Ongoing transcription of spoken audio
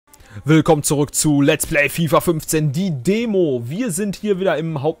Willkommen zurück zu Let's Play FIFA 15, die Demo. Wir sind hier wieder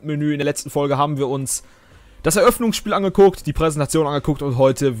im Hauptmenü. In der letzten Folge haben wir uns das Eröffnungsspiel angeguckt, die Präsentation angeguckt und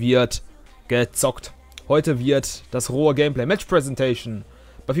heute wird gezockt. Heute wird das rohe Gameplay, Match Presentation.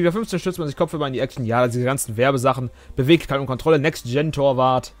 Bei FIFA 15 stützt man sich kopfüber in die Action. Ja, diese ganzen Werbesachen, Beweglichkeit und Kontrolle,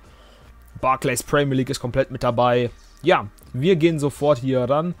 Next-Gen-Torwart, Barclays Premier League ist komplett mit dabei. Ja, wir gehen sofort hier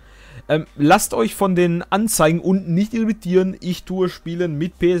ran. Lasst euch von den Anzeigen unten nicht irritieren. Ich tue Spielen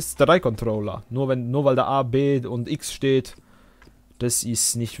mit PS3-Controller. Nur weil da A, B und X steht. Das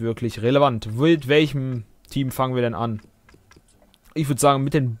ist nicht wirklich relevant. Mit welchem Team fangen wir denn an? Ich würde sagen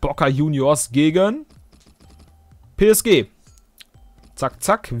mit den Bocca Juniors gegen PSG. Zack,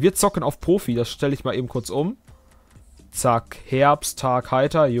 zack. Wir zocken auf Profi. Das stelle ich mal eben kurz um. Zack. Herbst, Tag,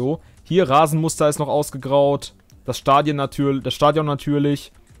 heiter. Jo. Hier Rasenmuster ist noch ausgegraut. Das Stadion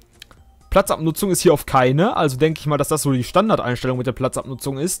natürlich. Platzabnutzung ist hier auf keine, also denke ich mal, dass das so die Standardeinstellung mit der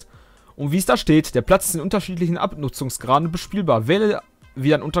Platzabnutzung ist. Und wie es da steht, der Platz ist in unterschiedlichen Abnutzungsgraden bespielbar. Wähle,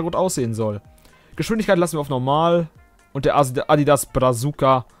 wie ein Untergrund aussehen soll. Geschwindigkeit lassen wir auf normal und der Adidas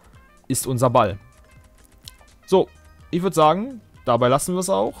Brazuca ist unser Ball. So, ich würde sagen, dabei lassen wir es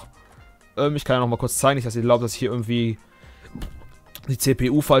auch. Ich kann ja nochmal kurz zeigen, nicht, dass ihr glaubt, dass ich hier irgendwie die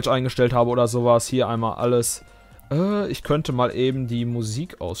CPU falsch eingestellt habe oder sowas. Hier einmal alles. Ich könnte mal eben die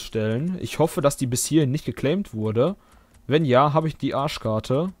Musik ausstellen. Ich hoffe, dass die bis hierhin nicht geclaimt wurde. Wenn ja, habe ich die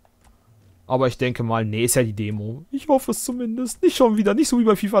Arschkarte. Aber ich denke mal, nee, ist ja die Demo. Ich hoffe es zumindest. Nicht schon wieder, nicht so wie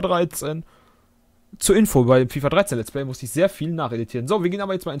bei FIFA 13. Zur Info, bei dem FIFA 13 Let's Play musste ich sehr viel nacheditieren. So, wir gehen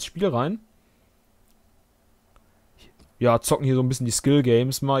aber jetzt mal ins Spiel rein. Ja, zocken hier so ein bisschen die Skill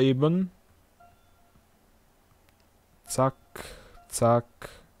Games mal eben. Zack, zack.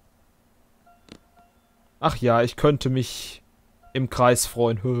 Ach ja, ich könnte mich im Kreis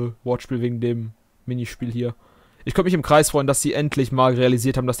freuen. Wortspiel wegen dem Minispiel hier. Ich könnte mich im Kreis freuen, dass sie endlich mal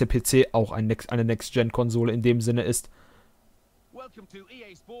realisiert haben, dass der PC auch eine Next-Gen-Konsole in dem Sinne ist.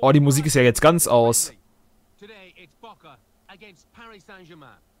 Oh, die Musik ist ja jetzt ganz aus.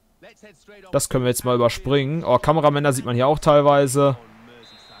 Das können wir jetzt mal überspringen. Oh, Kameramänner sieht man hier auch teilweise.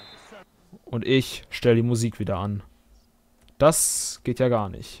 Und ich stelle die Musik wieder an. Das geht ja gar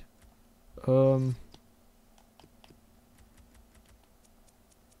nicht.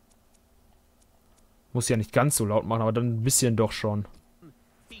 Muss ja nicht ganz so laut machen, aber dann ein bisschen doch schon.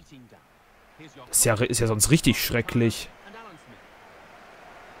 Ist ja sonst richtig schrecklich.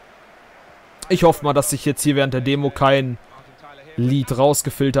 Ich hoffe mal, dass sich jetzt hier während der Demo kein Lied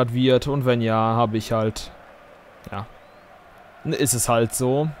rausgefiltert wird. Und wenn ja, habe ich halt... Ja. Ist es halt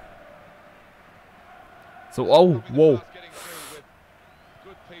so. So, oh, wow.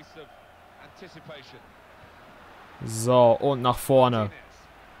 So, und nach vorne.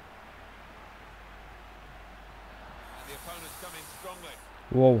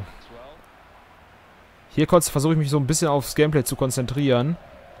 Wow. Hier versuche ich mich so ein bisschen aufs Gameplay zu konzentrieren.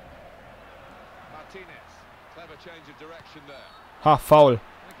 Ha, Foul.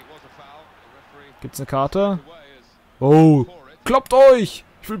 Gibt's eine Karte? Oh, kloppt euch!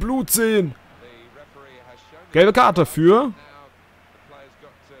 Ich will Blut sehen! Gelbe Karte für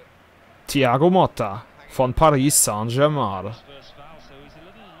Thiago Motta von Paris Saint-Germain.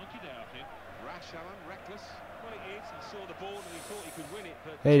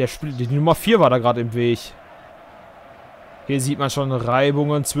 Hey, die Nummer 4 war da gerade im Weg. Hier sieht man schon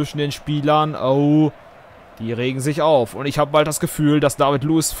Reibungen zwischen den Spielern. Oh, die regen sich auf. Und ich habe bald das Gefühl, dass David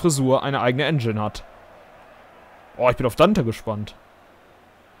Lewis' Frisur eine eigene Engine hat. Oh, ich bin auf Dante gespannt.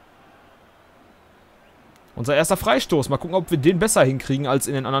 Unser erster Freistoß. Mal gucken, ob wir den besser hinkriegen als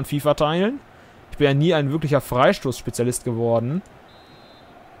in den anderen FIFA-Teilen. Ich bin ja nie ein wirklicher Freistoßspezialist geworden.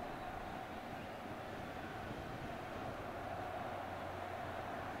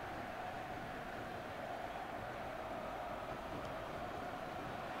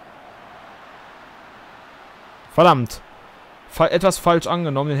 Verdammt. Etwas falsch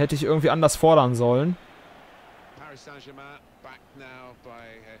angenommen, den hätte ich irgendwie anders fordern sollen.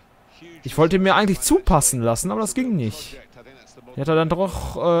 Ich wollte mir eigentlich zupassen lassen, aber das ging nicht. Der hat er dann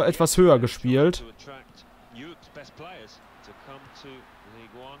doch etwas höher gespielt.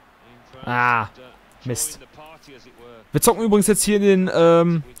 Ah, Mist. Wir zocken übrigens jetzt hier in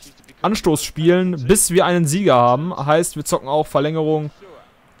den Anstoßspielen, bis wir einen Sieger haben. Heißt, wir zocken auch Verlängerung.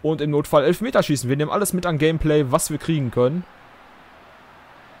 Und im Notfall Elfmeterschießen. Wir nehmen alles mit an Gameplay, was wir kriegen können.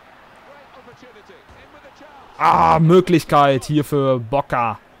 Ah, Möglichkeit hier für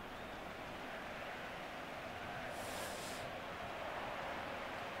Bocca.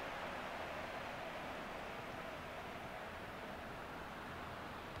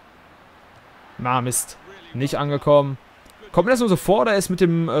 Na, Mist. Nicht angekommen. Kommt mir das nur so vor, oder ist mit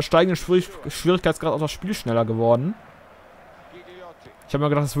dem steigenden Schwierigkeitsgrad auch das Spiel schneller geworden? Ich habe mir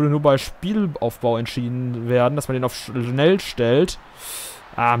gedacht, es würde nur bei Spielaufbau entschieden werden, dass man den auf schnell stellt.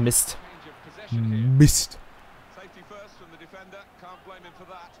 Ah, Mist. Mist.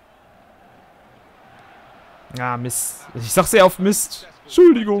 Ah, Mist. Ich sag sehr oft Mist.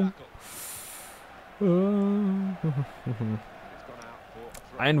 Entschuldigung.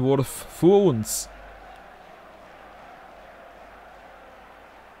 Einwurf für uns.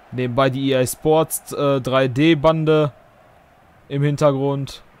 Nebenbei die EA Sports 3D-Bande im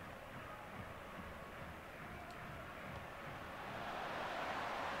Hintergrund.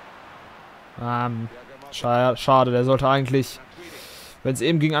 Schade, der sollte eigentlich, wenn es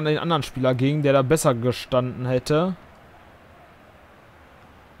eben gegen den anderen Spieler ging, der da besser gestanden hätte.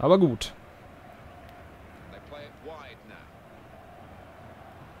 Aber gut.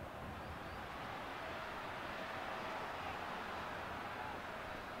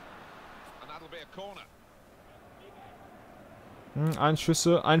 Ein Schuss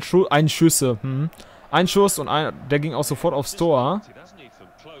und der ging auch sofort aufs Tor.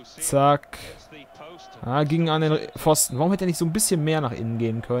 Zack. Ging an den Pfosten. Warum hätte er nicht so ein bisschen mehr nach innen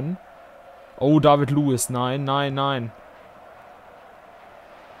gehen können? Oh, David Lewis. Nein, nein, nein.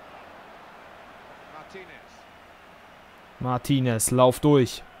 Martinez, lauf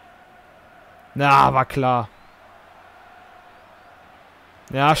durch. Na, war klar.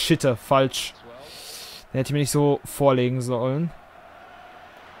 Ja, shitte, falsch. Den hätte ich mir nicht so vorlegen sollen.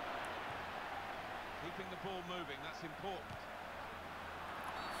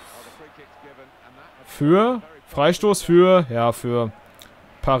 Für Freistoß für, ja, für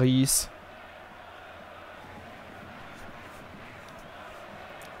Paris.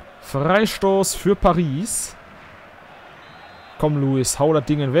 Freistoß für Paris. Komm, Luis, hau das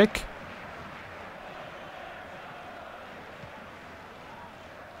Ding weg.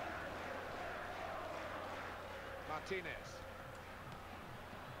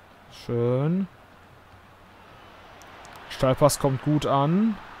 Schön. Steilpass kommt gut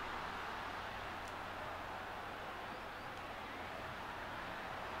an.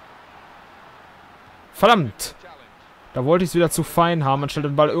 Verdammt! Da wollte ich es wieder zu fein haben, anstatt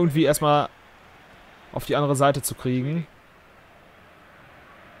den Ball irgendwie erstmal auf die andere Seite zu kriegen.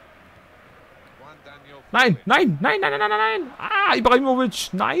 Nein, nein, nein, nein, nein, nein, nein! Ah, Ibrahimovic,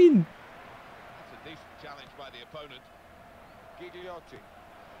 nein!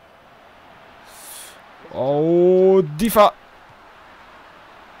 Oh, die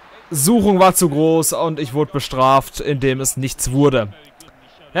Versuchung war zu groß und ich wurde bestraft, indem es nichts wurde.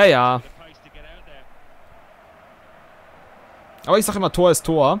 Ja, ja. Aber ich sage immer, Tor ist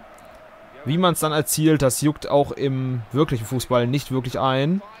Tor. Wie man es dann erzielt, das juckt auch im wirklichen Fußball nicht wirklich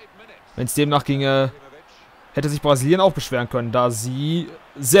ein. Wenn es demnach ginge, hätte sich Brasilien auch beschweren können, da sie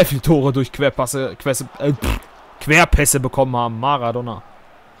sehr viele Tore durch Querpässe bekommen haben. Maradona.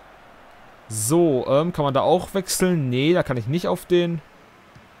 So, kann man da auch wechseln? Nee, da kann ich nicht auf den...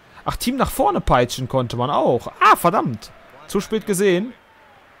 Ach, Team nach vorne peitschen konnte man auch. Ah, verdammt. Zu spät gesehen.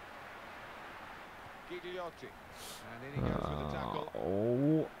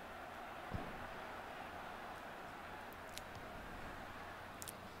 Oh.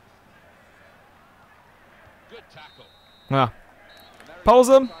 Ja.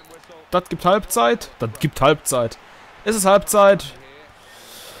 Pause. Das gibt Halbzeit. Das gibt Halbzeit. Es ist Halbzeit.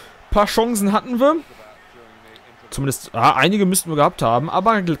 Ein paar Chancen hatten wir. Zumindest, einige müssten wir gehabt haben,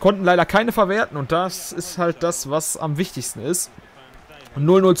 aber konnten leider keine verwerten. Und das ist halt das, was am wichtigsten ist.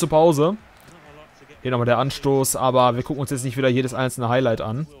 0-0 zur Pause. Hier nochmal der Anstoß, aber wir gucken uns jetzt nicht wieder jedes einzelne Highlight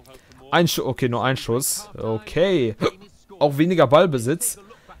an. Okay, nur ein Schuss. Okay. Auch weniger Ballbesitz.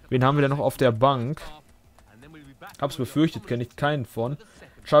 Wen haben wir denn noch auf der Bank? Hab's befürchtet, kenne ich keinen von.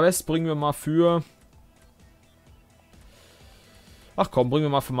 Chavez bringen wir mal für... Ach komm, bringen wir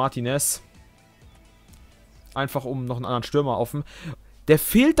mal für Martinez. Einfach um noch einen anderen Stürmer offen. Der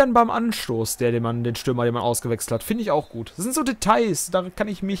fehlt dann beim Anstoß, den Stürmer, den man ausgewechselt hat. Finde ich auch gut. Das sind so Details, da kann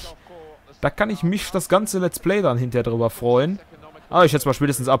ich mich das ganze Let's Play dann hinterher drüber freuen. Aber ich schätze mal,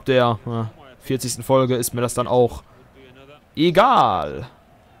 spätestens ab der 40. Folge ist mir das dann auch egal.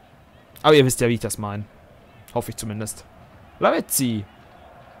 Aber ihr wisst ja, wie ich das meine. Hoffe ich zumindest. Lavezzi.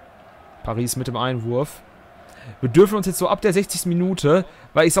 Paris mit dem Einwurf. Wir dürfen uns jetzt so ab der 60. Minute,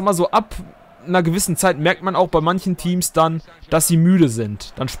 weil ich sag mal so, ab einer gewissen Zeit merkt man auch bei manchen Teams dann, dass sie müde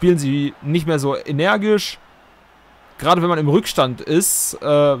sind. Dann spielen sie nicht mehr so energisch. Gerade wenn man im Rückstand ist,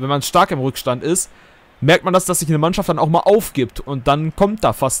 wenn man stark im Rückstand ist, merkt man, dass sich eine Mannschaft dann auch mal aufgibt. Und dann kommt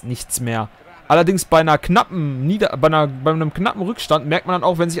da fast nichts mehr. Allerdings bei einem knappen Rückstand merkt man dann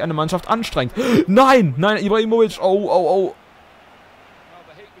auch, wenn sich eine Mannschaft anstrengt. Nein, nein, Ibrahimovic, oh, oh, oh.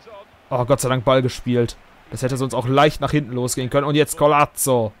 Oh, Gott sei Dank Ball gespielt. Das hätte sonst auch leicht nach hinten losgehen können. Und jetzt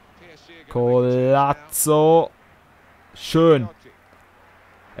Colazzo. Colazzo. Schön.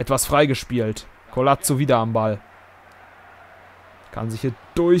 Etwas freigespielt. Colazzo wieder am Ball. Kann sich hier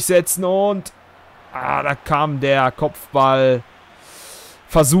durchsetzen und... Ah, da kam der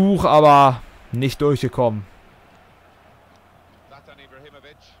Kopfballversuch, aber nicht durchgekommen.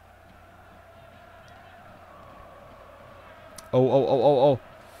 Oh, oh, oh, oh, oh.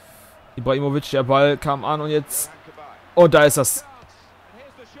 Ibrahimovic, der Ball kam an und jetzt... Und da ist das.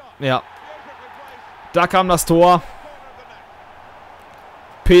 Ja. Da kam das Tor.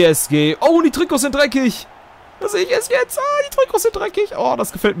 PSG. Oh, die Trikots sind dreckig. Das sehe ich erst jetzt. Ah, die Trikots sind dreckig. Oh,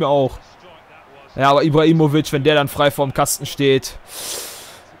 das gefällt mir auch. Ja, aber Ibrahimovic, wenn der dann frei vorm Kasten steht.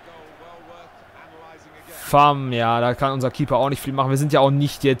 Fam, ja, da kann unser Keeper auch nicht viel machen. Wir sind ja auch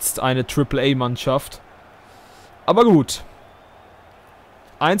nicht jetzt eine AAA-Mannschaft. Aber gut.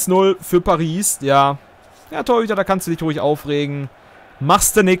 1-0 für Paris, ja. Ja, Torhüter, da kannst du dich ruhig aufregen.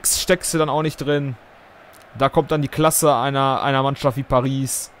 Machst du nix, steckst du dann auch nicht drin. Da kommt dann die Klasse einer Mannschaft wie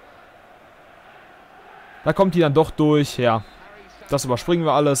Paris. Da kommt die dann doch durch, ja. Das überspringen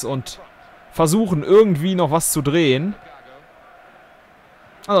wir alles und versuchen irgendwie noch was zu drehen.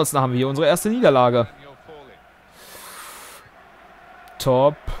 Ansonsten haben wir hier unsere erste Niederlage.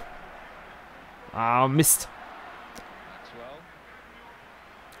 Top. Ah, Mist.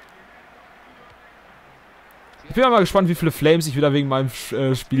 Ich bin mal gespannt, wie viele Flames ich wieder wegen meinem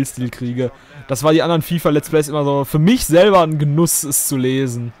Spielstil kriege. Das war die anderen FIFA-Let's Plays immer so für mich selber ein Genuss, es zu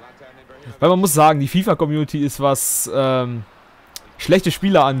lesen. Weil man muss sagen, die FIFA-Community ist, was schlechte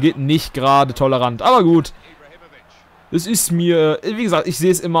Spieler angeht, nicht gerade tolerant. Aber gut. Es ist mir, wie gesagt, ich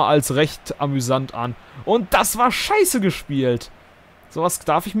sehe es immer als recht amüsant an. Und das war scheiße gespielt. Sowas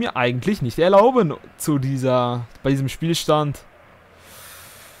darf ich mir eigentlich nicht erlauben bei diesem Spielstand.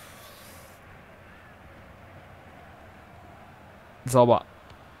 Sauber.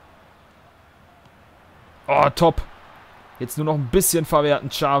 Oh, top. Jetzt nur noch ein bisschen verwerten.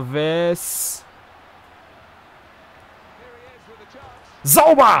 Chavez.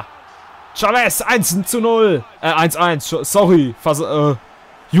 Sauber! Chavez, 1-0. 1-1. Sorry.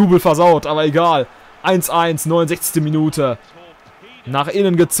 Jubel versaut, aber egal. 1-1, 69. Minute. Nach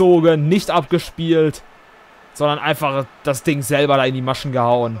innen gezogen, nicht abgespielt, sondern einfach das Ding selber da in die Maschen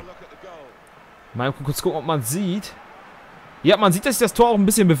gehauen. Mal kurz gucken, ob man sieht. Ja, man sieht, dass sich das Tor auch ein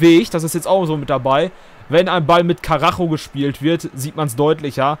bisschen bewegt. Das ist jetzt auch so mit dabei. Wenn ein Ball mit Karacho gespielt wird, sieht man es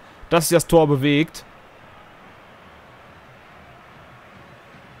deutlicher, dass sich das Tor bewegt.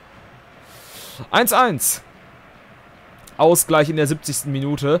 1-1. Ausgleich in der 70.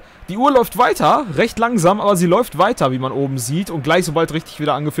 Minute. Die Uhr läuft weiter, recht langsam, aber sie läuft weiter, wie man oben sieht. Und gleich, sobald richtig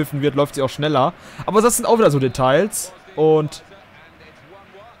wieder angepfiffen wird, läuft sie auch schneller. Aber das sind auch wieder so Details. Und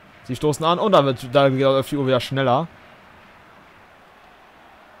sie stoßen an und da läuft die Uhr wieder schneller.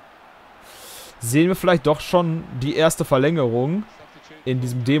 Sehen wir vielleicht doch schon die erste Verlängerung in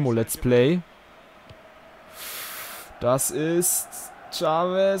diesem Demo-Let's Play. Das ist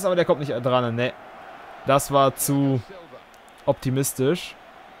Chavez, aber der kommt nicht dran. Ne, das war zu optimistisch.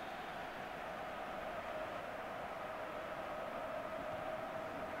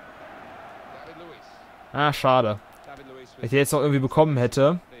 Ah, schade. Wenn ich den jetzt noch irgendwie bekommen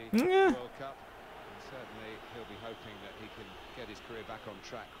hätte.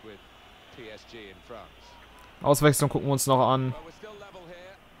 Auswechslung gucken wir uns noch an.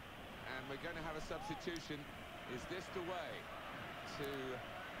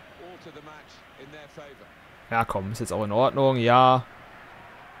 Ja, komm, ist jetzt auch in Ordnung, ja.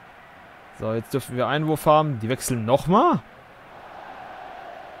 So, jetzt dürfen wir Einwurf haben. Die wechseln nochmal?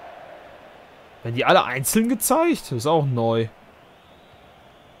 Werden die alle einzeln gezeigt? Das ist auch neu.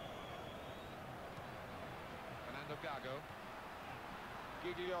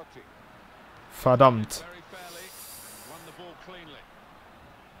 Verdammt.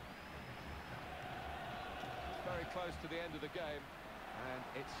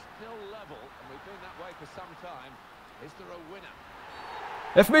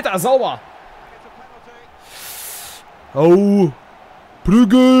 Elfmeter, sauber. Oh.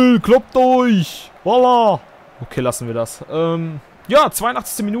 Prügel, kloppt euch. Voila. Okay, lassen wir das. Ja,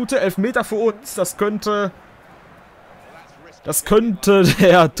 82. Minute, Elfmeter für uns. Das könnte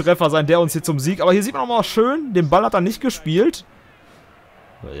der Treffer sein, der uns hier zum Sieg. Aber hier sieht man nochmal schön, den Ball hat er nicht gespielt.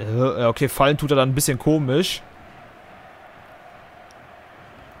 Okay, fallen tut er dann ein bisschen komisch.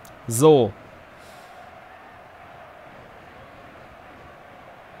 So.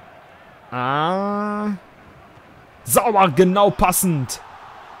 Sauber, genau passend.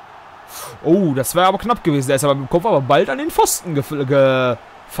 Oh, das wäre aber knapp gewesen. Der ist aber mit dem Kopf aber bald an den Pfosten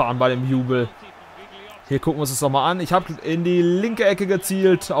fahren bei dem Jubel. Hier gucken wir uns das nochmal an. Ich habe in die linke Ecke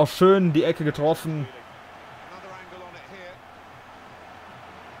gezielt. Auch schön die Ecke getroffen.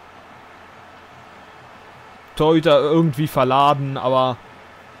 Torhüter irgendwie verladen, aber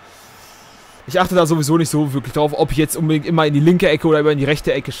ich achte da sowieso nicht so wirklich drauf, ob ich jetzt unbedingt immer in die linke Ecke oder immer in die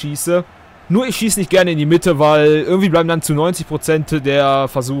rechte Ecke schieße. Nur ich schieße nicht gerne in die Mitte, weil irgendwie bleiben dann zu 90% der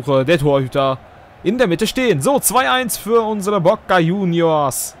Versuche der Torhüter in der Mitte stehen. So, 2-1 für unsere Bocca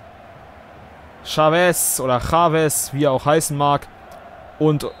Juniors. Chavez oder Chavez, wie er auch heißen mag.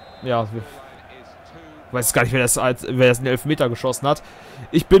 Und, ja, ich weiß gar nicht, wer das den Elfmeter geschossen hat.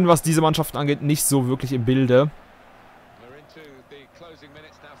 Ich bin, was diese Mannschaften angeht, nicht so wirklich im Bilde.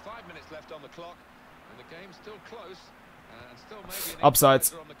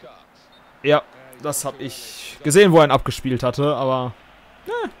 Abseits. Ja, das habe ich gesehen, wo er ihn abgespielt hatte, aber...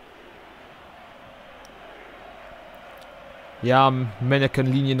 Ja,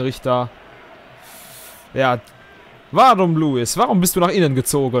 Mannequin-Linienrichter. Ja, warum, Luis? Warum bist du nach innen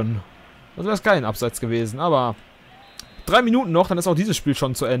gezogen? Das wäre kein Abseits gewesen, aber... 3 Minuten noch, dann ist auch dieses Spiel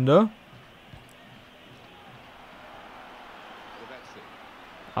schon zu Ende.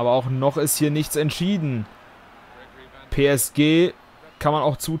 Aber auch noch ist hier nichts entschieden. PSG kann man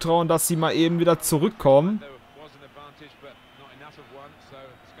auch zutrauen, dass sie mal eben wieder zurückkommen.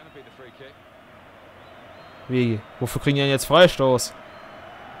 Wie? Wofür kriegen die denn jetzt Freistoß?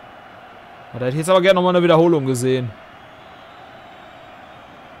 Da hätte ich jetzt aber gerne nochmal eine Wiederholung gesehen.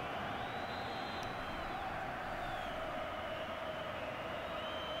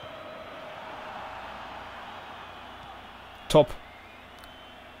 Top.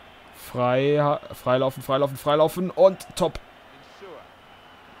 Freilaufen, freilaufen, freilaufen und top.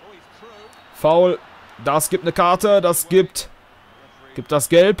 Foul. Das gibt eine Karte. Das gibt das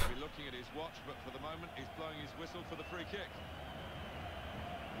Gelb.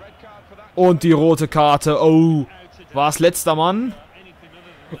 Und die rote Karte. Oh. War es letzter Mann?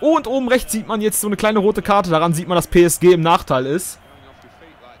 Oh, und oben rechts sieht man jetzt so eine kleine rote Karte. Daran sieht man, dass PSG im Nachteil ist.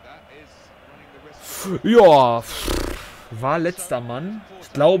 Ja. War letzter Mann?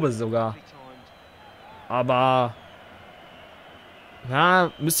 Ich glaube sogar. Aber...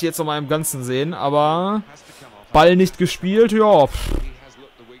 Ja, müsste ich jetzt nochmal im Ganzen sehen. Aber... Ball nicht gespielt, ja.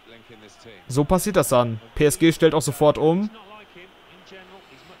 So passiert das dann. PSG stellt auch sofort um.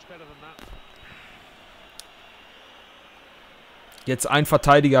 Jetzt ein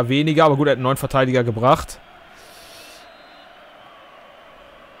Verteidiger weniger, aber gut, er hat einen neuen Verteidiger gebracht.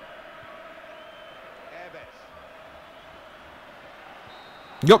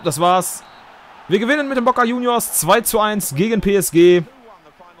 Jo, das war's. Wir gewinnen mit den Bocca Juniors 2:1 gegen PSG.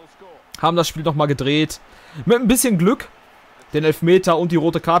 Haben das Spiel nochmal gedreht. Mit ein bisschen Glück. Den Elfmeter und die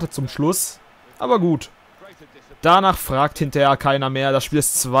rote Karte zum Schluss. Aber gut. Danach fragt hinterher keiner mehr. Das Spiel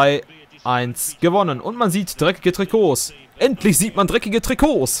ist 2:1 gewonnen. Und man sieht dreckige Trikots. Endlich sieht man dreckige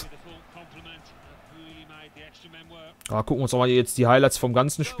Trikots. Ja, gucken wir uns doch mal jetzt die Highlights vom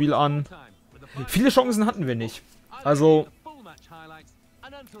ganzen Spiel an. Viele Chancen hatten wir nicht. Also...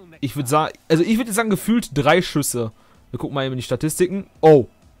 Ich würde sagen, jetzt sagen, gefühlt 3 Schüsse. Wir gucken mal eben in die Statistiken. Oh.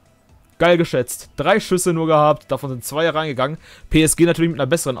 Geil geschätzt. 3 Schüsse nur gehabt. Davon sind 2 reingegangen. PSG natürlich mit einer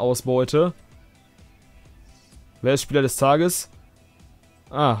besseren Ausbeute. Wer ist Spieler des Tages?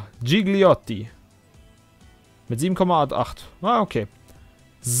 Ah, Gigliotti. Mit 7,8. Ah, okay.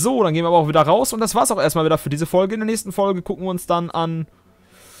 So, dann gehen wir aber auch wieder raus. Und das war's auch erstmal wieder für diese Folge. In der nächsten Folge gucken wir uns dann an...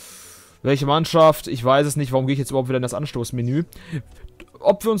 Welche Mannschaft? Ich weiß es nicht. Warum gehe ich jetzt überhaupt wieder in das Anstoßmenü?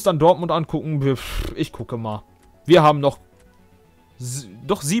 Ob wir uns dann Dortmund angucken, ich gucke mal. Wir haben noch...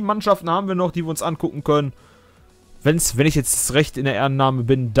 Doch 7 Mannschaften haben wir noch, die wir uns angucken können. Wenn ich jetzt recht in der Ehrennahme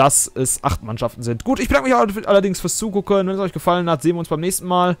bin, dass es 8 Mannschaften sind. Gut, ich bedanke mich allerdings fürs Zugucken. Wenn es euch gefallen hat, sehen wir uns beim nächsten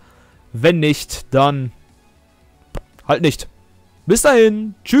Mal. Wenn nicht, dann... halt nicht. Bis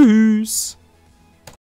dahin. Tschüss.